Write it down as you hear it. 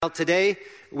Well, today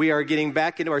we are getting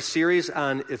back into our series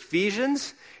on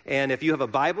Ephesians, and if you have a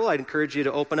Bible, I'd encourage you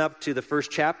to open up to the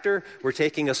first chapter. We're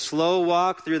taking a slow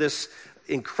walk through this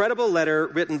incredible letter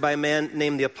written by a man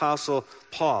named the Apostle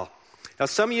Paul. Now,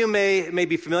 some of you may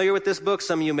be familiar with this book,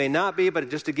 some of you may not be,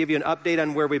 but just to give you an update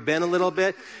on where we've been a little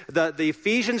bit, the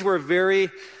Ephesians were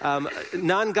very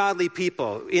non-godly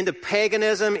people, into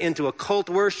paganism, into occult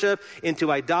worship,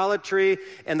 into idolatry,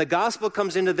 and the gospel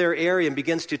comes into their area and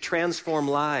begins to transform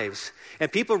lives.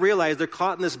 And people realize they're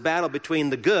caught in this battle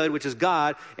between the good, which is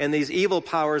God, and these evil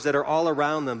powers that are all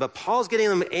around them. But Paul's getting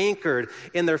them anchored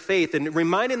in their faith and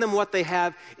reminding them what they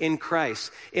have in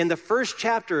Christ. In the first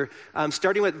chapter,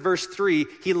 starting with verse 3,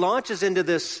 he launches into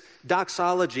this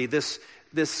doxology, this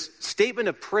statement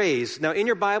of praise. Now, in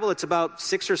your Bible, it's about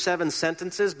 6 or 7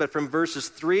 sentences, but from verses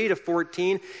 3 to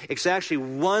 14, it's actually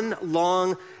one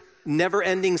long,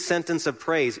 never-ending sentence of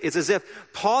praise. It's as if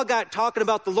Paul got talking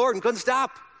about the Lord and couldn't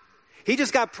stop. He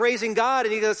just got praising God,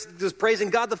 and he just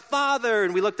praising God the Father.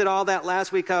 And we looked at all that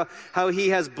last week, how he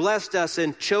has blessed us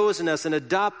and chosen us and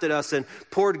adopted us and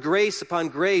poured grace upon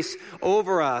grace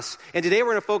over us. And today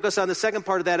we're going to focus on the second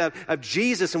part of that, of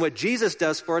Jesus and what Jesus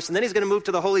does for us. And then he's going to move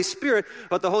to the Holy Spirit,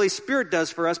 what the Holy Spirit does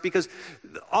for us, because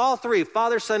all three,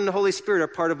 Father, Son, and Holy Spirit, are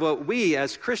part of what we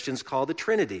as Christians call the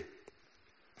Trinity.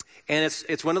 And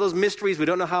it's one of those mysteries. We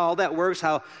don't know how all that works,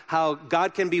 how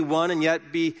God can be one and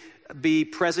yet be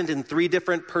present in 3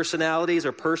 different personalities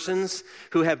or persons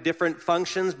who have different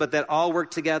functions, but that all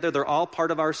work together. They're all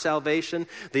part of our salvation.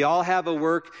 They all have a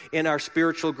work in our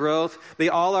spiritual growth. They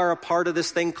all are a part of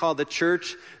this thing called the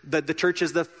church. The church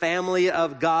is the family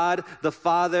of God, the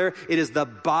Father. It is the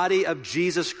body of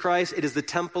Jesus Christ. It is the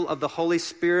temple of the Holy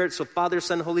Spirit. So Father,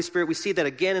 Son, Holy Spirit, we see that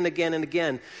again and again and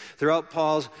again throughout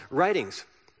Paul's writings.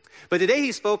 But today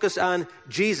he's focused on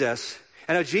Jesus.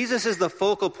 And now Jesus is the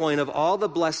focal point of all the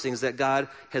blessings that God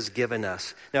has given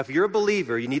us. Now, if you're a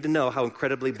believer, you need to know how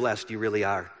incredibly blessed you really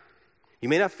are. You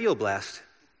may not feel blessed,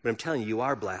 but I'm telling you, you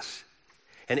are blessed.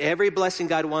 And every blessing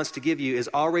God wants to give you is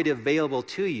already available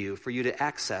to you for you to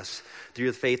access through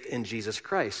your faith in Jesus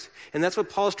Christ. And that's what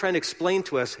Paul's trying to explain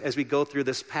to us as we go through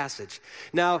this passage.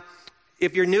 Now,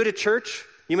 if you're new to church,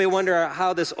 you may wonder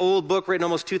how this old book written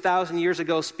almost 2,000 years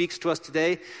ago speaks to us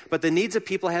today, but the needs of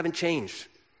people haven't changed.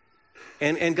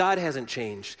 And God hasn't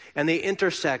changed. And they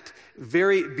intersect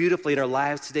very beautifully in our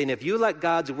lives today. And if you let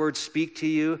God's word speak to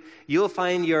you, you'll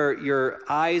find your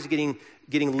eyes getting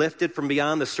lifted from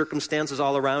beyond the circumstances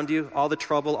all around you, all the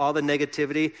trouble, all the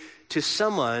negativity, to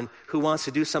someone who wants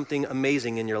to do something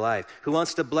amazing in your life, who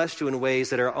wants to bless you in ways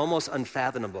that are almost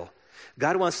unfathomable.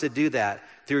 God wants to do that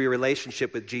through your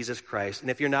relationship with Jesus Christ.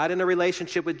 And if you're not in a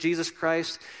relationship with Jesus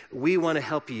Christ, we want to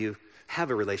help you have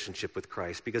a relationship with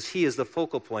Christ, because he is the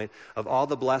focal point of all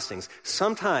the blessings.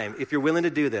 Sometime, if you're willing to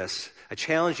do this, I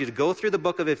challenge you to go through the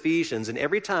book of Ephesians, and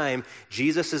every time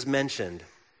Jesus is mentioned,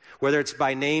 whether it's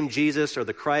by name Jesus or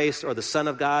the Christ or the Son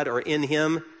of God or in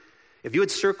him, if you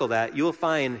would circle that, you will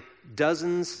find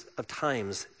dozens of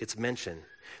times it's mentioned.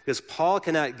 Because Paul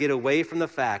cannot get away from the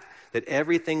fact that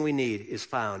everything we need is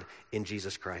found in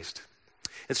Jesus Christ.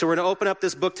 And so we're going to open up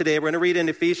this book today. We're going to read in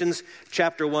Ephesians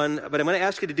chapter 1, but I'm going to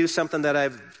ask you to do something that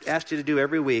I've asked you to do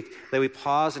every week, that we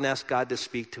pause and ask God to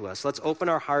speak to us. Let's open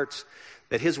our hearts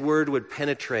that his word would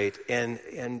penetrate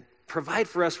and provide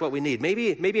for us what we need.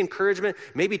 Maybe encouragement,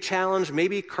 maybe challenge,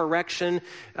 maybe correction.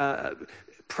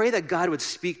 Pray that God would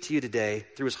speak to you today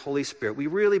through his Holy Spirit. We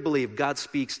really believe God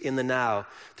speaks in the now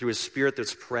through his Spirit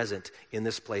that's present in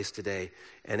this place today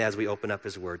and as we open up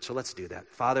his word. So let's do that.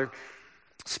 Father,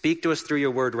 speak to us through your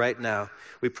word right now.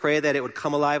 We pray that it would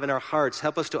come alive in our hearts.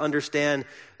 Help us to understand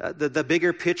the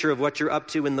bigger picture of what you're up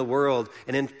to in the world,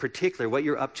 and in particular, what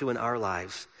you're up to in our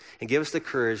lives. And give us the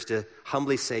courage to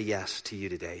humbly say yes to you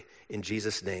today. In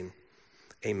Jesus' name,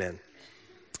 amen.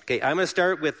 Okay, I'm going to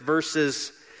start with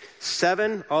verses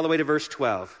 7 all the way to verse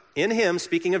 12. In him,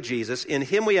 speaking of Jesus, in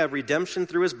him we have redemption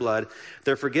through his blood,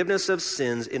 the forgiveness of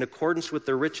sins in accordance with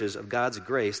the riches of God's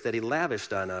grace that he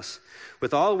lavished on us.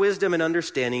 With all wisdom and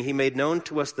understanding, he made known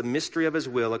to us the mystery of his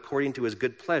will according to his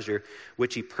good pleasure,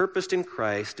 which he purposed in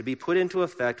Christ to be put into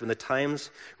effect when the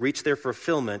times reach their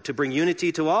fulfillment, to bring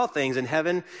unity to all things in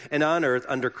heaven and on earth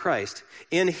under Christ.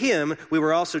 In him we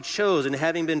were also chosen,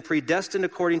 having been predestined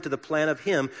according to the plan of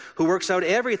him who works out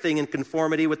everything in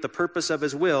conformity with the purpose of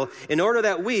his will, in order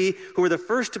that we, who were the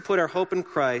first to put our hope in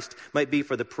Christ, might be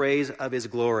for the praise of his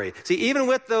glory. See, even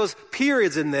with those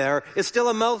periods in there, it's still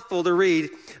a mouthful to read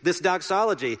this doxology.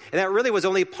 And that really was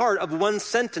only part of one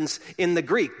sentence in the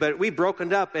Greek, but we've broken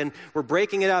it up, and we're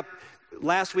breaking it up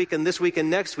last week and this week and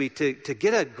next week to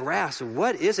get a grasp of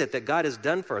what is it that God has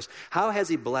done for us? How has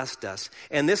he blessed us?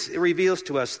 And this reveals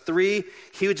to us three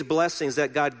huge blessings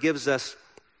that God gives us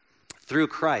through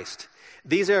Christ.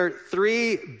 These are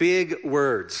three big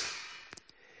words.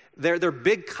 They're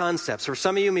big concepts. For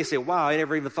some of you may say, wow, I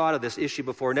never even thought of this issue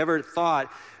before, never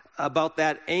thought about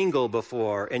that angle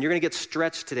before, and you're going to get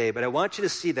stretched today, but I want you to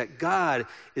see that God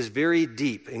is very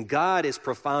deep, and God is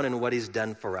profound in what he's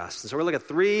done for us. And so we're looking at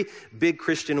three big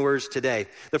Christian words today.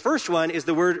 The first one is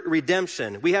the word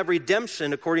redemption. We have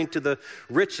redemption according to the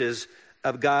riches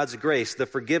of God's grace, the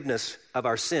forgiveness of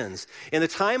our sins. In the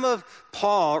time of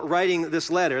Paul writing this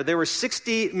letter, there were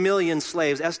 60 million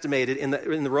slaves estimated in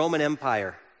the Roman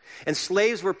Empire, and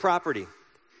slaves were property.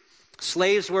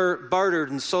 Slaves were bartered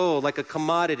and sold like a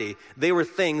commodity. They were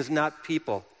things, not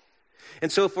people.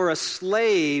 And so for a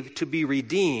slave to be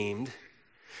redeemed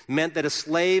meant that a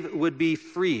slave would be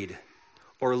freed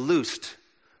or loosed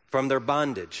from their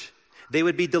bondage. They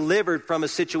would be delivered from a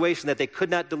situation that they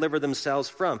could not deliver themselves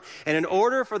from. And in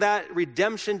order for that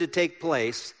redemption to take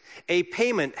place, a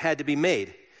payment had to be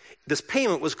made. This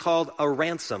payment was called a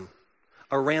ransom.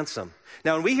 A ransom.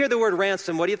 Now, when we hear the word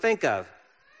ransom, what do you think of?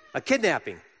 A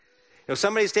kidnapping.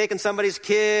 Somebody's taken somebody's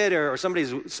kid or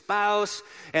somebody's spouse,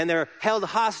 and they're held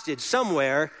hostage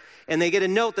somewhere, and they get a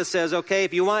note that says, okay,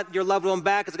 if you want your loved one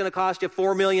back, it's going to cost you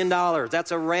 $4 million.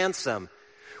 That's a ransom.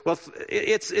 Well,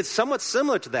 it's somewhat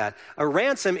similar to that. A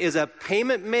ransom is a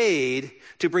payment made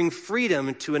to bring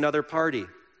freedom to another party.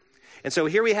 And so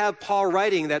here we have Paul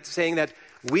writing that, saying that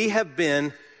we have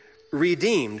been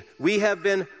redeemed. We have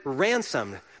been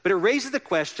ransomed. But it raises the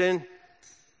question,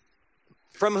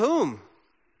 from whom?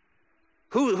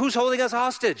 Who's holding us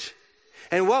hostage?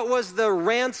 And what was the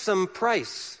ransom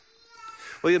price?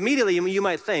 Well, immediately you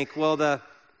might think, well, the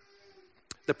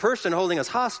person holding us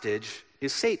hostage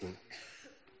is Satan.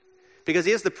 Because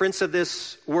he is the prince of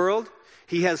this world.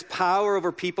 He has power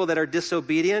over people that are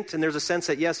disobedient. And there's a sense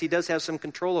that, yes, he does have some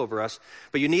control over us.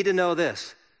 But you need to know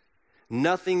this.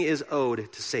 Nothing is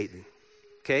owed to Satan.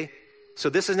 Okay? So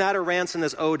this is not a ransom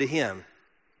that's owed to him.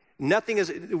 Nothing is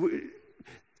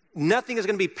going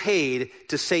to be paid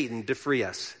to Satan to free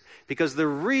us. Because the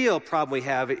real problem we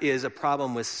have is a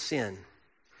problem with sin.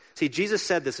 See, Jesus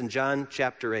said this in John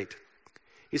chapter 8.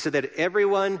 He said that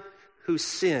everyone who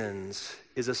sins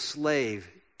is a slave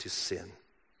to sin.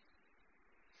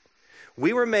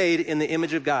 We were made in the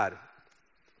image of God.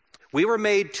 We were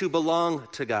made to belong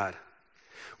to God.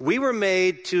 We were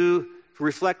made to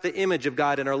reflect the image of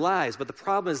God in our lives. But the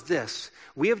problem is this.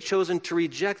 We have chosen to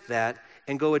reject that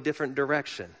and go a different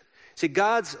direction. See,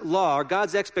 God's law, or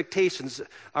God's expectations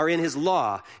are in his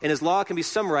law, and his law can be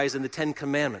summarized in the 10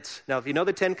 Commandments. Now, if you know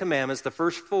the 10 Commandments, the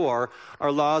first 4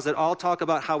 are laws that all talk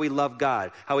about how we love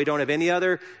God, how we don't have any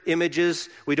other images,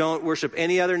 we don't worship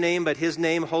any other name but his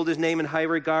name, hold his name in high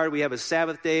regard, we have a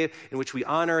Sabbath day in which we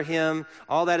honor him.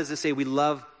 All that is to say we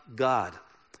love God.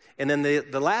 And then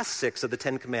the last 6 of the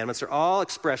 10 Commandments are all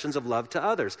expressions of love to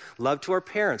others. Love to our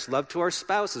parents, love to our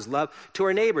spouses, love to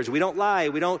our neighbors. We don't lie,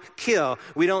 we don't kill,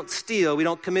 we don't steal, we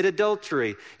don't commit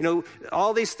adultery.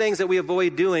 All these things that we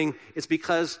avoid doing, it's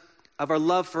because of our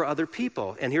love for other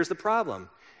people. And here's the problem.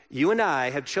 You and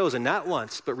I have chosen, not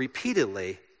once, but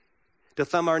repeatedly, to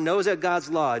thumb our nose at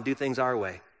God's law and do things our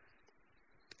way.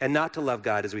 And not to love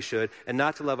God as we should, and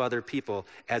not to love other people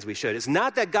as we should. It's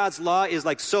not that God's law is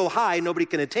like so high nobody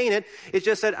can attain it. It's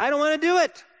just that I don't want to do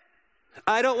it.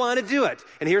 I don't want to do it.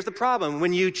 And here's the problem.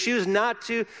 When you choose not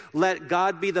to let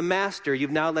God be the master, you've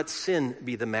now let sin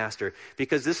be the master.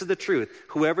 Because this is the truth.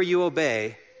 Whoever you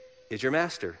obey is your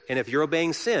master. And if you're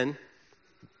obeying sin,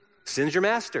 sin's your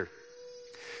master.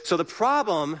 So the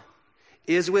problem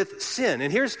is with sin.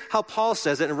 And here's how Paul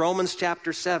says it in Romans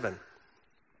chapter 7.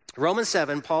 Romans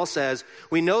 7, Paul says,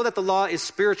 we know that the law is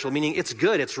spiritual, meaning it's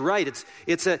good, it's right,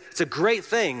 it's a great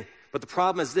thing. But the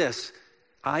problem is this,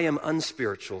 I am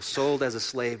unspiritual, sold as a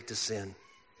slave to sin.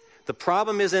 The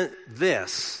problem isn't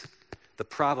this, the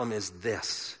problem is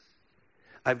this.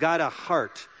 I've got a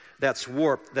heart that's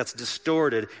warped, that's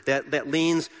distorted, that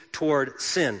leans toward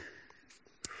sin.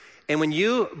 And when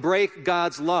you break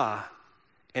God's law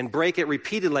and break it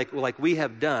repeatedly like we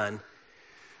have done,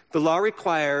 the law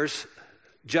requires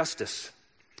justice,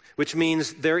 which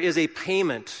means there is a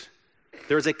payment,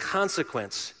 there is a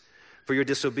consequence for your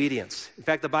disobedience. In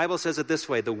fact, the Bible says it this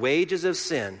way, the wages of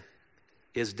sin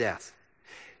is death.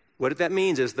 What that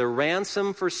means is the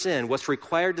ransom for sin, what's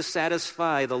required to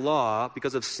satisfy the law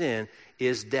because of sin,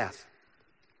 is death.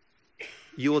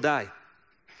 You will die.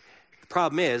 The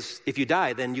problem is, if you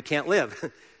die, then you can't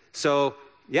live. So,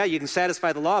 yeah, you can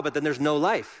satisfy the law, but then there's no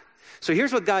life. So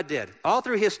here's what God did. All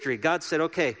through history, God said,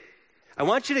 okay, I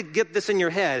want you to get this in your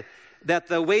head, that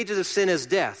the wages of sin is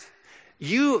death.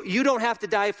 You don't have to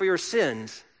die for your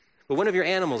sins, but one of your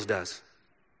animals does.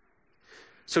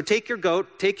 So take your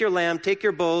goat, take your lamb, take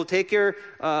your bull, take your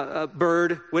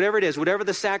bird, whatever it is, whatever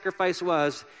the sacrifice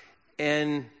was,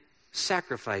 and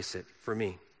sacrifice it for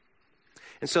me.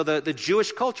 And so the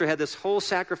Jewish culture had this whole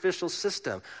sacrificial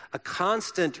system, a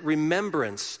constant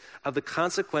remembrance of the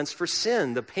consequence for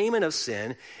sin. The payment of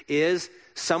sin is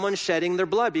someone shedding their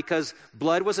blood, because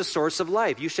blood was a source of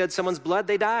life. You shed someone's blood,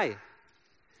 they die.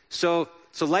 So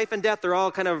life and death are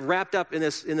all kind of wrapped up in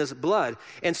this blood.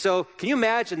 And so can you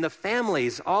imagine the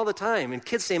families all the time and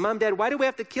kids saying, Mom, Dad, why do we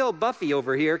have to kill Buffy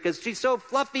over here? Because she's so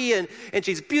fluffy and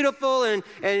she's beautiful and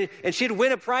she'd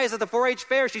win a prize at the 4-H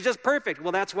fair. She's just perfect.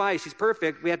 Well, that's why she's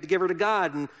perfect. We have to give her to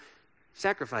God and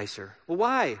sacrifice her. Well,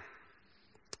 why?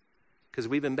 Because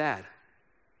we've been bad.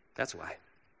 That's why.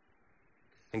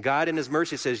 And God in his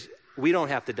mercy says, we don't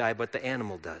have to die, but the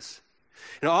animal does.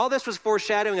 And all this was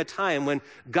foreshadowing a time when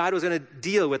God was going to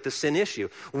deal with the sin issue.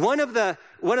 One of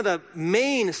the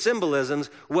main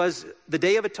symbolisms was the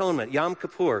Day of Atonement, Yom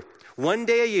Kippur. One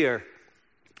day a year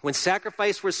when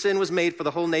sacrifice for sin was made for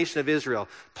the whole nation of Israel.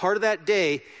 Part of that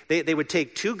day, they would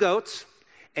take 2 goats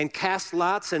and cast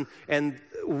lots, and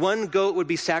one goat would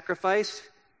be sacrificed.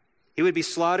 He would be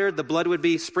slaughtered. The blood would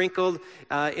be sprinkled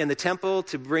in the temple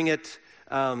to bring it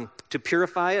to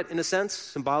purify it, in a sense,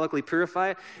 symbolically purify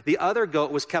it. The other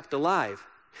goat was kept alive.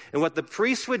 And what the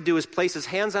priest would do is place his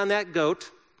hands on that goat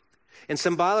and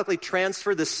symbolically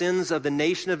transfer the sins of the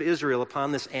nation of Israel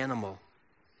upon this animal,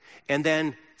 and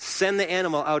then send the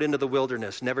animal out into the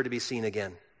wilderness, never to be seen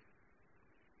again.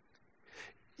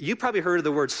 You probably heard of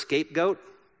the word scapegoat.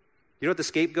 You know what the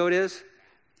scapegoat is?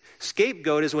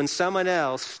 Scapegoat is when someone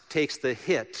else takes the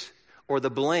hit or the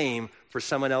blame for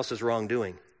someone else's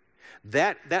wrongdoing.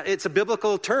 That it's a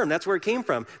biblical term. That's where it came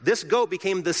from. This goat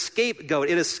became the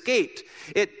scapegoat. It escaped.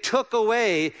 It took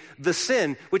away the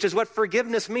sin, which is what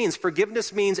forgiveness means.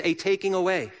 Forgiveness means a taking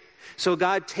away. So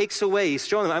God takes away. He's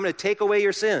showing them, I'm going to take away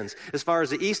your sins. As far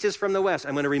as the east is from the west,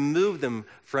 I'm going to remove them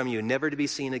from you, never to be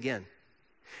seen again.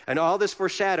 And all this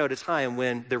foreshadowed a time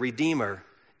when the Redeemer,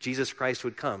 Jesus Christ,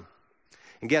 would come.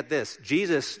 And get this,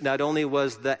 Jesus not only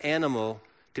was the animal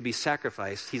to be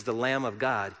sacrificed, he's the Lamb of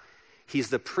God. He's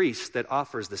the priest that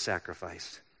offers the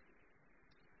sacrifice,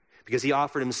 because he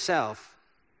offered himself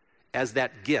as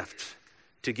that gift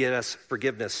to give us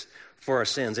forgiveness for our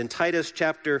sins. In Titus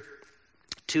chapter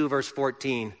 2, verse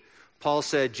 14, Paul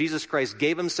said, Jesus Christ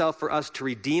gave himself for us to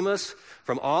redeem us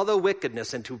from all the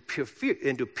wickedness and to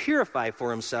purify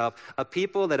for himself a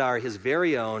people that are his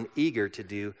very own, eager to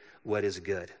do what is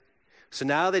good. So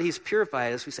now that he's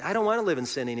purified us, we say, I don't want to live in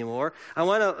sin anymore. I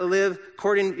want to live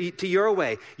according to your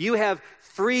way. You have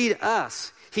freed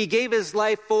us. He gave his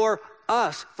life for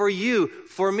us, for you,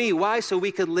 for me. Why? So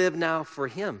we could live now for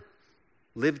him,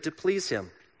 live to please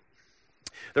him.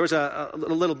 There was a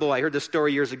little boy, I heard this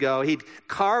story years ago. He'd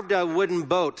carved a wooden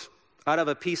boat out of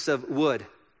a piece of wood.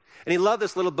 And he loved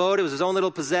this little boat. It was his own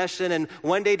little possession. And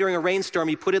one day during a rainstorm,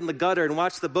 he put it in the gutter and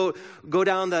watched the boat go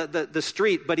down the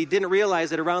street. But he didn't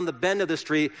realize that around the bend of the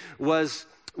street was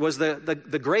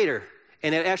the grater.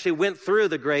 And it actually went through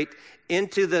the grate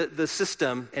into the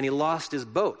system, and he lost his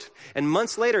boat. And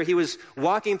months later, he was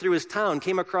walking through his town,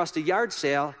 came across a yard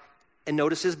sale, and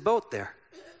noticed his boat there.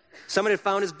 Someone had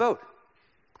found his boat,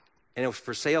 and it was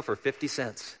for sale for 50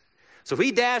 cents. So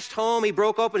he dashed home, he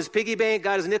broke open his piggy bank,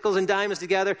 got his nickels and dimes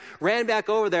together, ran back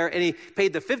over there, and he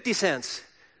paid the 50 cents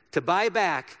to buy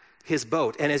back his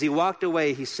boat. And as he walked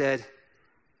away, he said,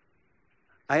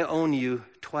 I own you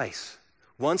twice.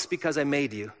 Once because I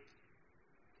made you,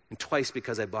 and twice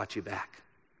because I bought you back.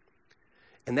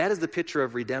 And that is the picture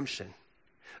of redemption.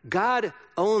 God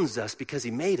owns us because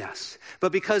he made us.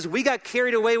 But because we got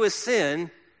carried away with sin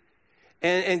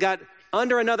and got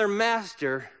under another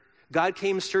master, God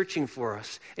came searching for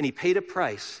us, and he paid a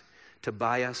price to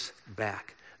buy us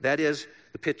back. That is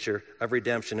the picture of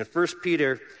redemption. In 1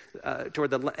 Peter,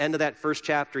 toward the end of that first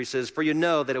chapter, he says, For you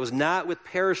know that it was not with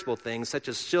perishable things, such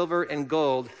as silver and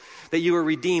gold, that you were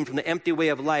redeemed from the empty way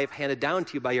of life handed down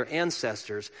to you by your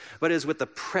ancestors, but it is with the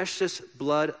precious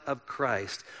blood of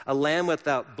Christ, a lamb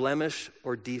without blemish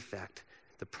or defect.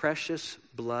 The precious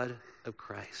blood of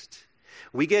Christ.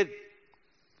 We get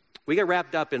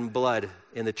wrapped up in blood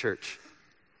in the church.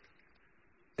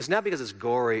 It's not because it's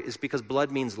gory, it's because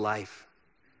blood means life.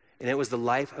 And it was the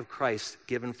life of Christ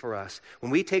given for us.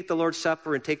 When we take the Lord's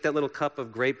Supper and take that little cup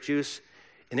of grape juice,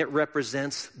 and it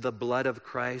represents the blood of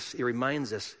Christ, it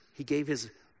reminds us he gave his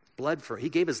blood for, he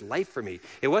gave his life for me.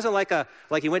 It wasn't like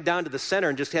he went down to the center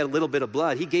and just had a little bit of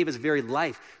blood. He gave his very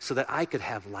life so that I could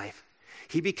have life.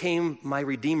 He became my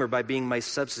redeemer by being my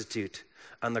substitute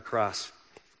on the cross.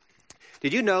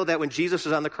 Did you know that when Jesus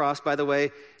was on the cross, by the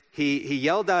way, he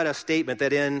yelled out a statement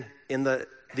that in the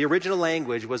original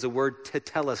language was the word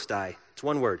tetelestai. It's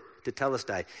one word,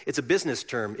 tetelestai. It's a business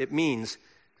term. It means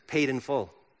paid in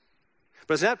full.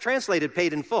 But it's not translated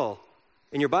paid in full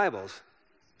in your Bibles.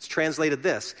 It's translated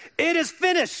this: it is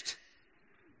finished.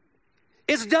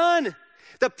 It's done.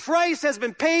 The price has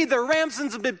been paid. The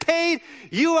ransoms have been paid.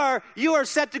 You are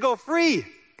set to go free.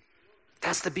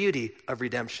 That's the beauty of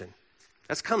redemption.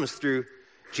 That comes through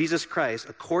Jesus Christ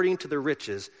according to the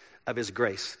riches of his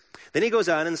grace. Then he goes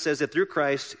on and says that through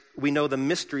Christ we know the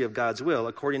mystery of God's will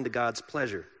according to God's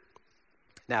pleasure.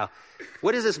 Now,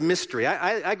 what is this mystery?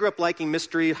 I grew up liking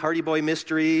mystery, Hardy Boy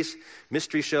mysteries,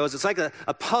 mystery shows. It's like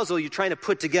a puzzle you're trying to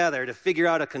put together to figure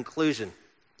out a conclusion.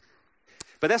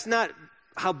 But that's not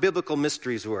how biblical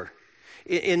mysteries were.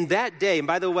 In that day, and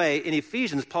by the way, in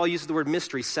Ephesians, Paul uses the word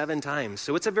mystery 7 times.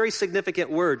 So it's a very significant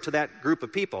word to that group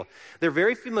of people. They're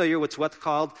very familiar with what's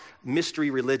called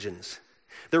mystery religions.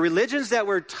 The religions that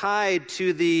were tied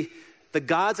to the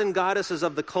gods and goddesses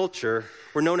of the culture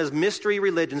were known as mystery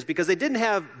religions because they didn't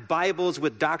have Bibles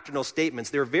with doctrinal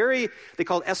statements. They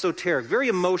called esoteric, very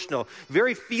emotional,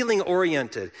 very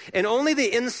feeling-oriented. And only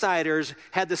the insiders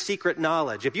had the secret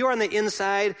knowledge. If you were on the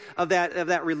inside of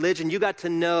that religion, you got to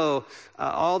know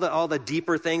all the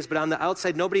deeper things. But on the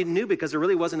outside, nobody knew because there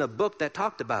really wasn't a book that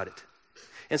talked about it.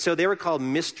 And so they were called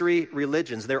mystery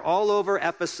religions. They're all over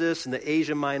Ephesus and the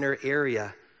Asia Minor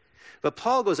area. But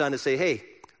Paul goes on to say, hey,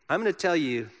 I'm going to tell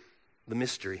you the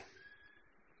mystery.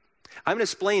 I'm going to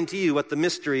explain to you what the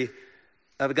mystery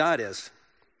of God is.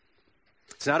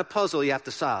 It's not a puzzle you have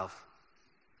to solve.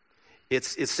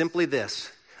 It's simply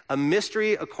this. A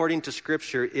mystery, according to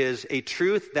Scripture, is a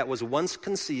truth that was once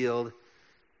concealed,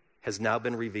 has now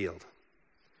been revealed.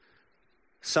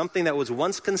 Something that was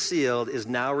once concealed is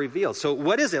now revealed. So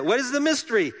what is it? What is the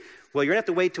mystery? Well, you're going to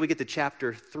have to wait till we get to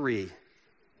chapter 3.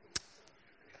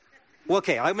 Well,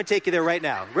 okay, I'm going to take you there right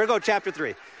now. We're going to go chapter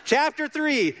 3. Chapter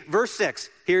 3, verse 6.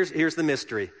 Here's the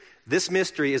mystery. This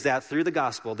mystery is that through the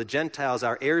gospel, the Gentiles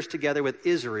are heirs together with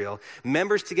Israel,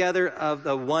 members together of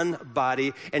the one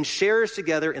body, and sharers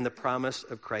together in the promise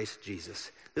of Christ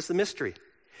Jesus. This is the mystery.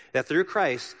 That through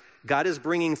Christ, God is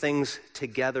bringing things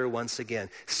together once again.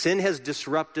 Sin has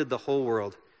disrupted the whole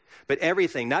world. But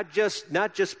everything, not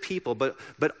just people, but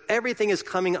everything is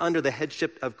coming under the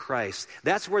headship of Christ.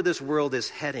 That's where this world is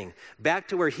heading, back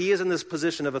to where he is in this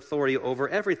position of authority over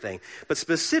everything, but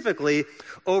specifically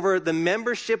over the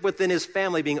membership within his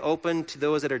family being open to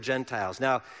those that are Gentiles.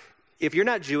 Now, if you're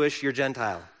not Jewish, you're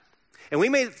Gentile. And we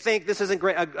may think this isn't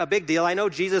a big deal. I know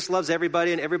Jesus loves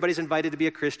everybody and everybody's invited to be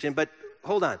a Christian, but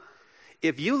hold on.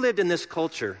 If you lived in this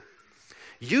culture,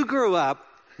 you grew up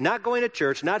not going to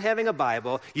church, not having a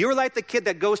Bible. You were like the kid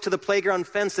that goes to the playground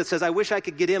fence that says, I wish I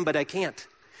could get in, but I can't.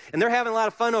 And they're having a lot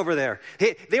of fun over there.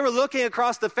 They were looking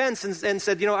across the fence and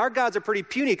said, our gods are pretty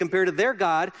puny compared to their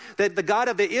God, that the God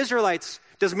of the Israelites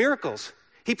does miracles.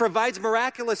 He provides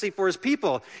miraculously for his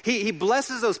people. He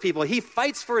blesses those people. He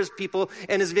fights for his people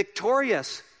and is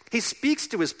victorious. He speaks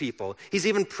to his people. He's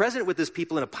even present with his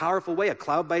people in a powerful way, a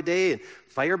cloud by day and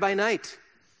fire by night.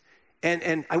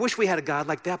 And I wish we had a God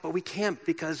like that, but we can't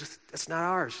because that's not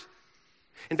ours.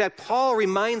 In fact, Paul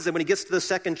reminds them when he gets to the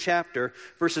 2nd chapter,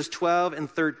 verses 12 and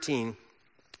 13,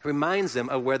 reminds them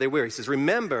of where they were. He says,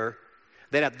 remember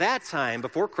that at that time,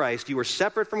 before Christ, you were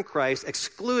separate from Christ,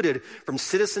 excluded from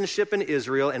citizenship in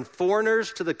Israel, and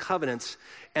foreigners to the covenants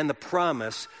and the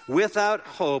promise, without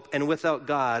hope and without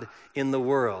God in the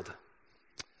world.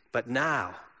 But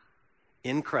now,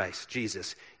 in Christ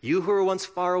Jesus, you who were once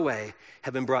far away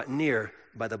have been brought near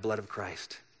by the blood of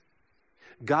Christ.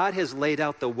 God has laid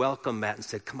out the welcome mat and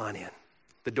said, come on in.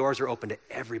 The doors are open to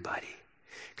everybody.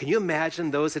 Can you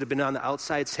imagine those that have been on the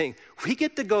outside saying, we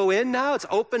get to go in now? It's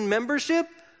open membership?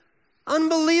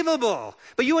 Unbelievable.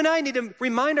 But you and I need to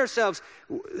remind ourselves,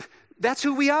 that's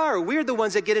who we are. We're the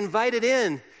ones that get invited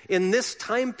in this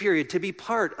time period to be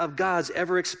part of God's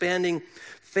ever-expanding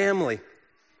family.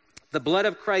 The blood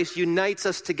of Christ unites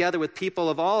us together with people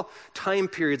of all time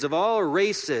periods, of all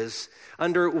races,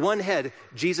 under one head,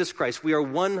 Jesus Christ. We are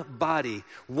one body,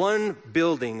 one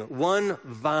building, one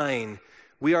vine.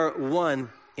 We are one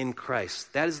in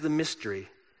Christ. That is the mystery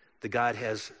that God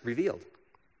has revealed.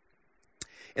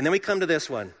 And then we come to this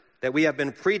one, that we have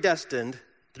been predestined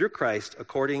through Christ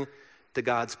according to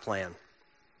God's plan.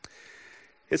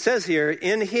 It says here,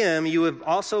 in him you have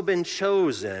also been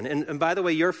chosen. And by the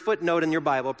way, your footnote in your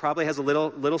Bible probably has a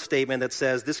little statement that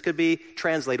says this could be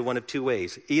translated one of two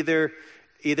ways. Either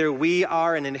we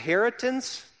are an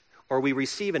inheritance or we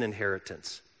receive an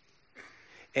inheritance.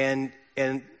 And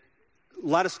a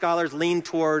lot of scholars lean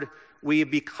toward we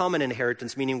become an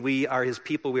inheritance, meaning we are his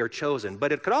people, we are chosen.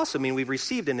 But it could also mean we've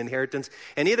received an inheritance,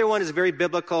 and either one is very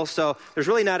biblical, so there's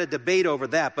really not a debate over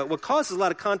that. But what causes a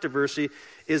lot of controversy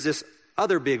is this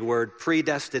other big word,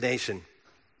 predestination.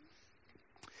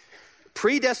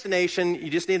 Predestination,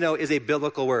 you just need to know, is a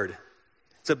biblical word.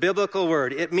 It's a biblical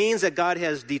word. It means that God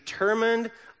has determined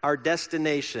our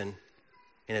destination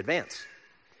in advance.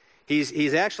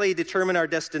 He's actually determined our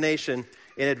destination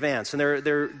in advance. And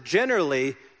there are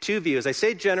generally two views. I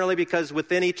say generally because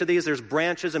within each of these there's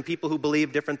branches and people who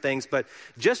believe different things. But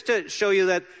just to show you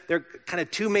that there are kind of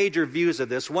two major views of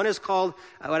this. One is called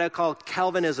what I call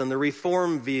Calvinism, the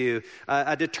Reformed view,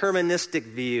 a deterministic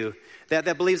view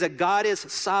that believes that God is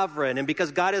sovereign. And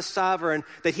because God is sovereign,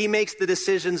 that he makes the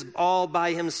decisions all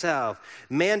by himself.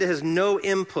 Man has no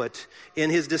input in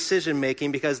his decision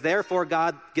making because therefore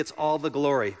God gets all the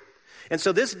glory. And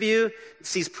so this view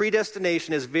sees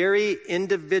predestination as very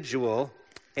individual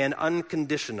and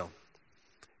unconditional.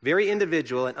 Very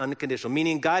individual and unconditional,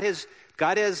 meaning God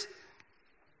has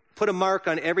put a mark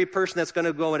on every person that's going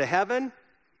to go into heaven,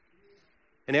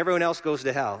 and everyone else goes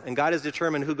to hell. And God has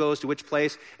determined who goes to which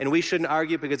place, and we shouldn't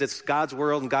argue because it's God's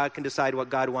world, and God can decide what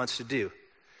God wants to do.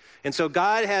 And so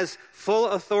God has full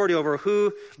authority over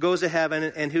who goes to heaven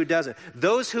and who doesn't.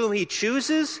 Those whom he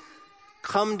chooses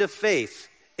come to faith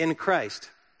in Christ.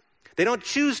 They don't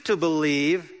choose to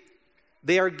believe.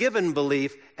 They are given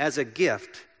belief as a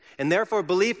gift. And therefore,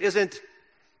 belief isn't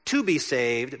to be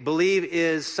saved. Belief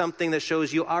is something that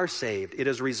shows you are saved. It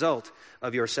is a result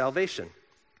of your salvation.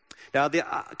 Now, the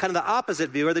kind of the opposite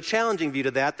view, or the challenging view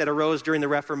to that arose during the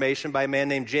Reformation by a man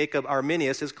named Jacob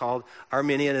Arminius, is called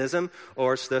Arminianism,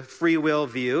 or it's the free will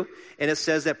view. And it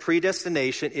says that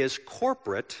predestination is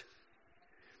corporate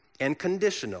and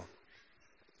conditional.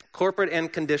 Corporate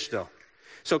and conditional.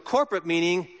 So corporate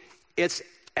meaning it's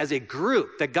as a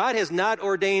group, that God has not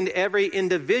ordained every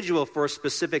individual for a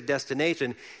specific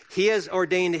destination. He has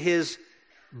ordained his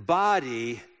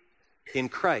body in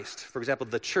Christ. For example,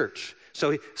 the church.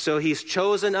 So he's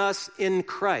chosen us in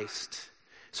Christ.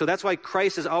 So that's why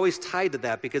Christ is always tied to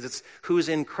that, because it's who's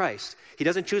in Christ. He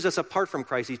doesn't choose us apart from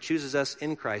Christ. He chooses us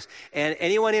in Christ. And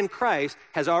anyone in Christ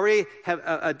has already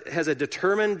has a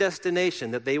determined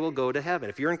destination that they will go to heaven.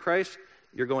 If you're in Christ,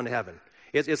 you're going to heaven.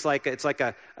 It's like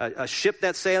a ship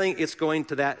that's sailing. It's going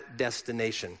to that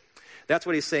destination. That's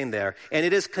what he's saying there. And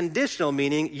it is conditional,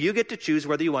 meaning you get to choose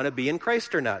whether you want to be in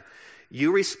Christ or not.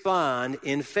 You respond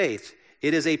in faith.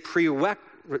 It is a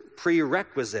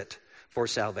prerequisite for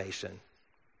salvation.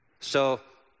 So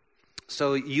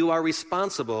you are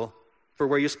responsible for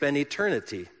where you spend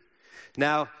eternity.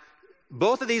 Now,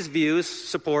 both of these views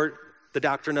support the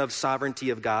doctrine of sovereignty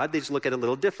of God. They just look at it a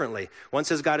little differently. One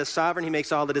says God is sovereign, he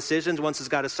makes all the decisions. One says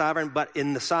God is sovereign, but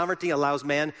in the sovereignty allows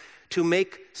man to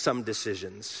make some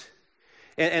decisions.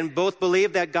 And both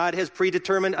believe that God has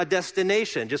predetermined a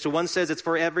destination. Just so one says it's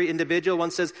for every individual,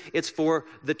 one says it's for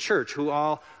the church, who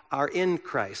all are in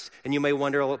Christ. And you may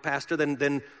wonder, well, Pastor,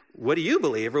 then what do you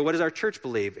believe, or what does our church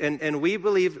believe? And we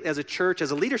believe as a church,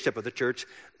 as a leadership of the church,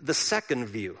 the second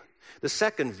view,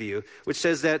 which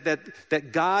says that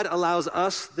God allows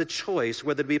us the choice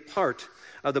whether to be part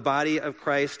of the body of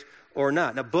Christ or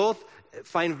not. Now, both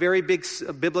find very big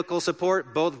biblical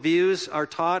support. Both views are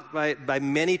taught by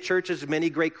many churches, many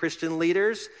great Christian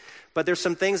leaders. But there's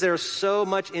some things that are so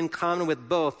much in common with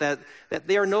both that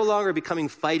they are no longer becoming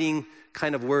fighting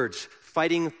kind of words,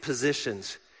 fighting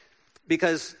positions.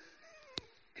 Because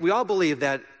we all believe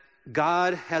that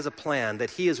God has a plan that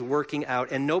he is working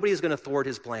out, and nobody is going to thwart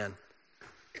his plan.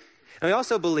 And we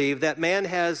also believe that man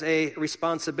has a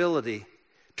responsibility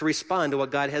to respond to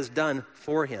what God has done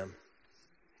for him.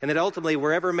 And that ultimately,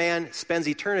 wherever man spends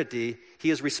eternity,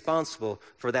 he is responsible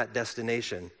for that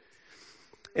destination.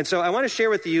 And so I want to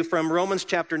share with you from Romans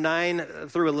chapter 9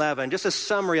 through 11, just a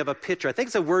summary of a picture. I think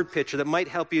it's a word picture that might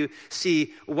help you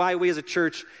see why we as a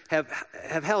church have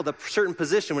held a certain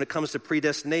position when it comes to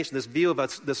predestination, this view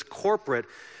of this corporate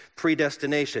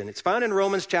predestination. It's found in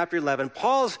Romans chapter 11.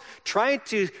 Paul's trying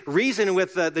to reason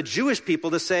with the Jewish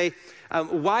people to say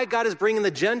why God is bringing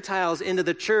the Gentiles into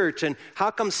the church, and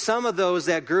how come some of those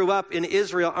that grew up in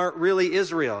Israel aren't really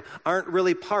Israel, aren't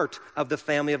really part of the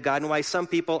family of God, and why some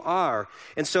people are.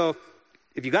 And so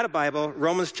if you got a Bible,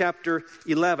 Romans chapter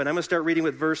 11, I'm going to start reading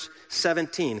with verse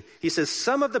 17. He says,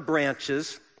 some of the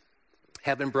branches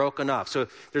have been broken off. So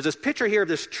there's this picture here of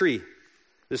this tree.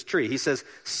 this tree. He says,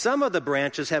 some of the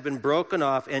branches have been broken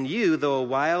off, and you, though a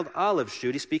wild olive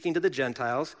shoot, he's speaking to the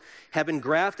Gentiles, have been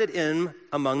grafted in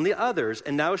among the others,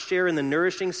 and now share in the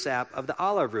nourishing sap of the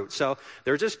olive root. So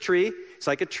there's this tree. It's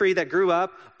like a tree that grew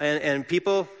up, and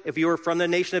people, if you were from the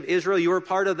nation of Israel, you were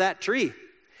part of that tree.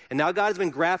 And now God has been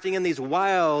grafting in these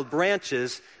wild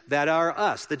branches that are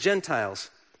us, the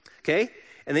Gentiles. Okay?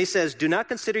 And he says, do not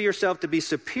consider yourself to be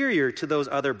superior to those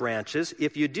other branches.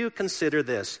 If you do, consider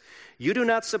this. You do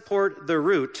not support the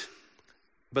root,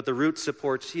 but the root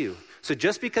supports you. So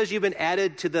just because you've been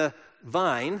added to the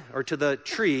vine or to the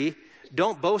tree,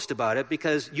 don't boast about it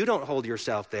because you don't hold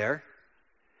yourself there.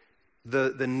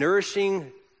 The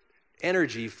nourishing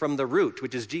energy from the root,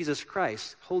 which is Jesus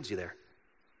Christ, holds you there.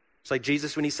 It's like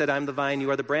Jesus when he said, I'm the vine, you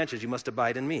are the branches, you must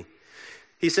abide in me.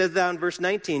 He says down in verse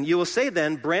 19, you will say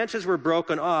then, branches were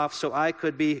broken off so I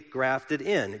could be grafted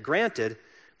in. Granted,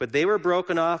 but they were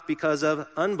broken off because of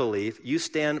unbelief. You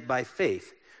stand by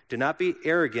faith. Do not be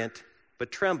arrogant,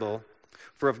 but tremble.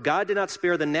 For if God did not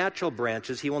spare the natural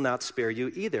branches, he will not spare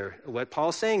you either. What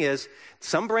Paul's saying is,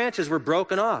 some branches were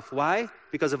broken off. Why?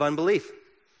 Because of unbelief.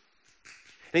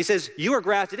 And he says, you are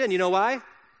grafted in. You know why?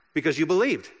 Because you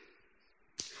believed.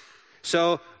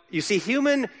 So you see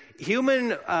human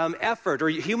effort or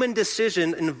human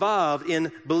decision involved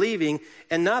in believing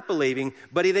and not believing.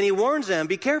 But then he warns them,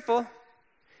 be careful.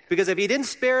 Because if he didn't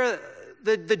spare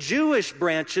the Jewish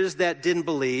branches that didn't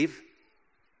believe,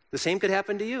 the same could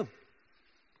happen to you.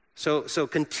 So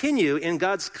continue in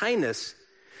God's kindness.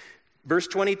 Verse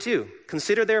 22,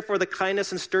 consider therefore the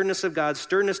kindness and sternness of God,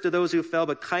 sternness to those who fell,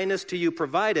 but kindness to you,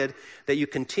 provided that you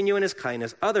continue in his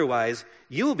kindness. Otherwise,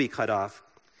 you will be cut off.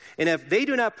 And if they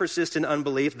do not persist in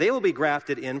unbelief, they will be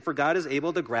grafted in, for God is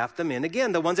able to graft them in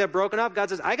again. The ones that have broken off, God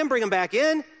says, I can bring them back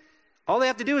in. All they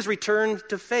have to do is return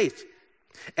to faith.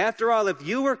 After all, if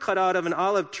you were cut out of an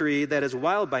olive tree that is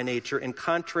wild by nature and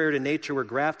contrary to nature were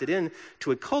grafted in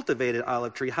to a cultivated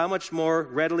olive tree, how much more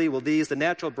readily will these, the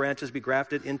natural branches, be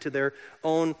grafted into their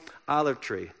own olive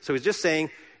tree? So he's just saying,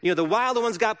 the wild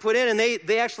ones got put in and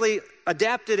they actually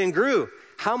adapted and grew.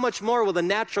 How much more will the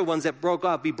natural ones that broke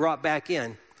off be brought back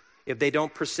in if they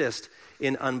don't persist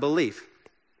in unbelief?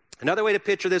 Another way to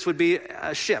picture this would be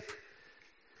a ship.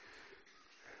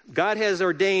 God has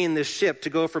ordained this ship to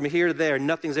go from here to there.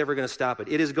 Nothing's ever going to stop it.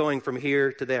 It is going from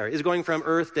here to there. It's going from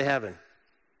earth to heaven.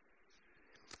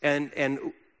 And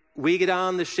we get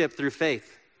on the ship through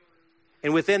faith.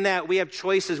 And within that, we have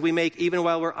choices we make even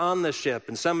while we're on the ship.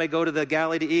 And some may go to the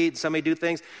galley to eat, and some may do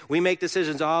things. We make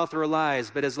decisions all through our lives.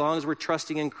 But as long as we're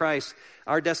trusting in Christ,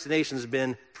 our destination has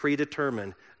been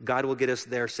predetermined. God will get us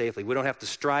there safely. We don't have to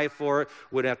strive for it.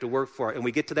 We don't have to work for it. And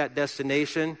we get to that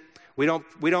destination. We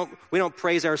don't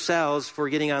praise ourselves for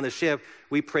getting on the ship.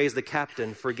 We praise the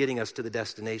captain for getting us to the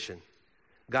destination.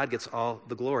 God gets all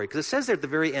the glory. Because it says there at the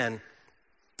very end,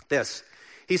 this.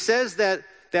 He says that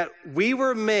we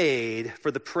were made for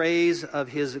the praise of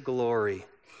his glory.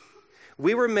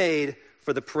 We were made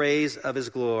for the praise of his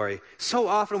glory. So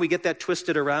often we get that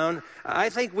twisted around. I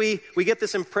think we get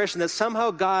this impression that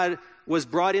somehow God was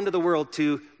brought into the world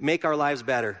to make our lives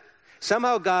better.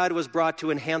 Somehow God was brought to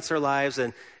enhance our lives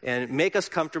and make us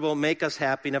comfortable, make us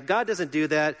happy. And if God doesn't do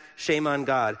that, shame on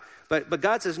God. But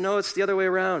God says, no, it's the other way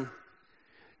around.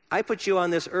 I put you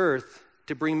on this earth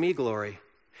to bring me glory.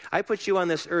 I put you on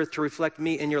this earth to reflect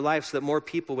me in your life so that more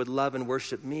people would love and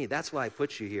worship me. That's why I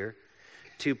put you here,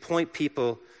 to point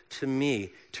people to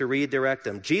me, to redirect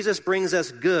them. Jesus brings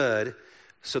us good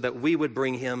so that we would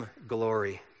bring him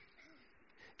glory.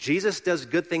 Jesus does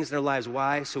good things in our lives.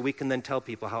 Why? So we can then tell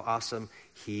people how awesome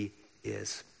he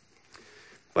is.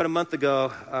 About a month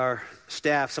ago,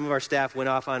 some of our staff went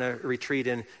off on a retreat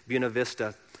in Buena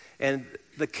Vista. And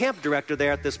the camp director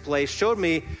there at this place showed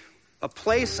me a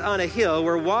place on a hill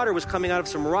where water was coming out of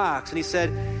some rocks. And he said,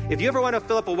 if you ever want to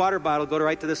fill up a water bottle, go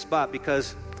right to this spot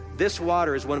because this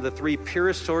water is one of the 3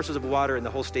 purest sources of water in the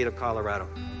whole state of Colorado.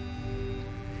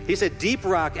 He said Deep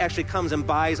Rock actually comes and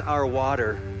buys our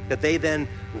water that they then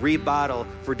rebottle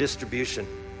for distribution.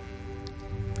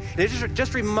 And it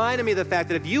just reminded me of the fact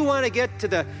that if you want to get to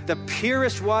the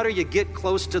purest water, you get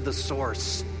close to the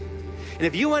source. And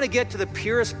if you want to get to the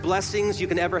purest blessings you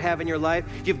can ever have in your life,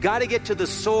 you've got to get to the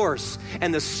source.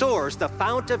 And the source, the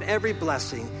fount of every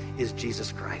blessing, is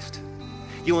Jesus Christ.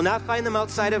 You will not find them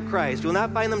outside of Christ. You will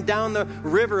not find them down the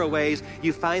river a ways.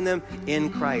 You find them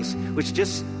in Christ, which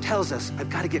just tells us, I've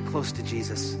got to get close to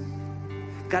Jesus.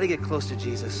 Got to get close to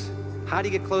Jesus. How do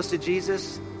you get close to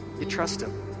Jesus? You trust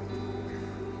him.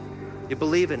 You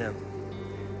believe in him.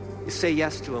 You say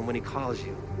yes to him when he calls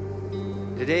you.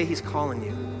 Today he's calling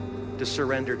you to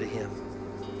surrender to him,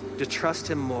 to trust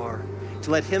him more,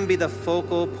 to let him be the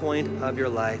focal point of your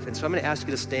life. And so I'm going to ask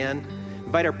you to stand.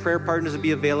 Invite our prayer partners to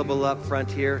be available up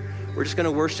front here. We're just going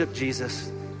to worship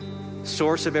Jesus,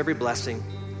 source of every blessing.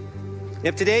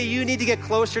 If today you need to get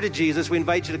closer to Jesus, we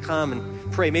invite you to come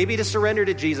and pray. Maybe to surrender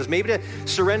to Jesus. Maybe to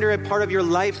surrender a part of your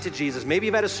life to Jesus. Maybe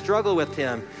you've had a struggle with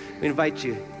him. We invite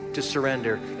you to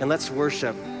surrender. And let's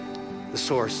worship the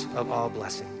source of all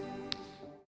blessing.